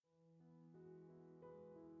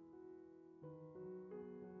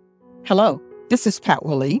Hello, this is Pat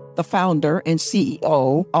Willie, the founder and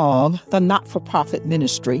CEO of the not-for-profit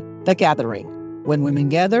ministry, The Gathering. When women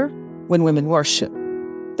gather, when women worship.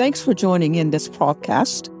 Thanks for joining in this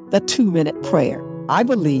podcast, The 2-Minute Prayer. I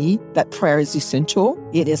believe that prayer is essential,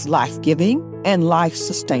 it is life-giving and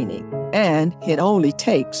life-sustaining, and it only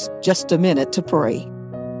takes just a minute to pray.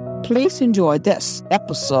 Please enjoy this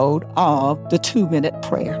episode of The 2-Minute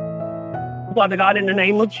Prayer. Father God, in the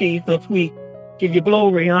name of Jesus, we give you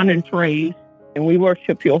glory, honor, and praise, and we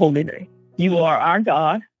worship your holy name. You are our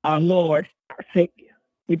God, our Lord, our Savior.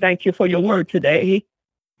 We thank you for your word today.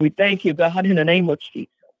 We thank you, God, in the name of Jesus,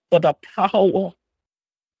 for the power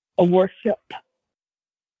of worship.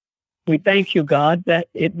 We thank you, God, that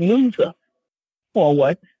it moves us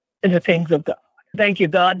forward in the things of God. Thank you,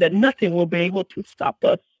 God, that nothing will be able to stop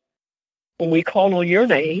us when we call on your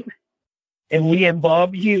name and we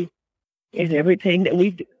involve you in everything that we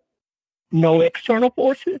do. No external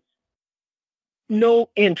forces, no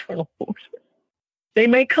internal forces. They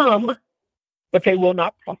may come, but they will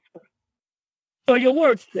not prosper. So your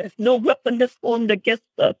word says, no weapon that's formed against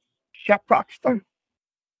us shall prosper.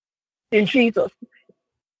 In Jesus' name.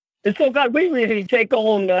 And so, God, we really take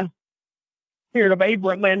on the spirit of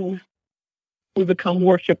Abraham and we become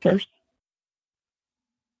worshipers.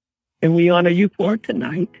 And we honor you for it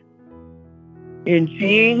tonight. In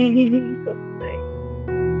Jesus' name.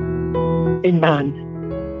 Amen.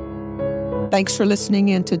 Thanks for listening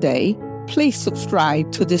in today. Please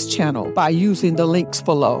subscribe to this channel by using the links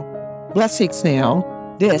below. Blessings now.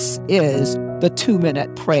 This is the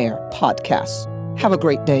 2-Minute Prayer Podcast. Have a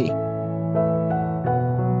great day.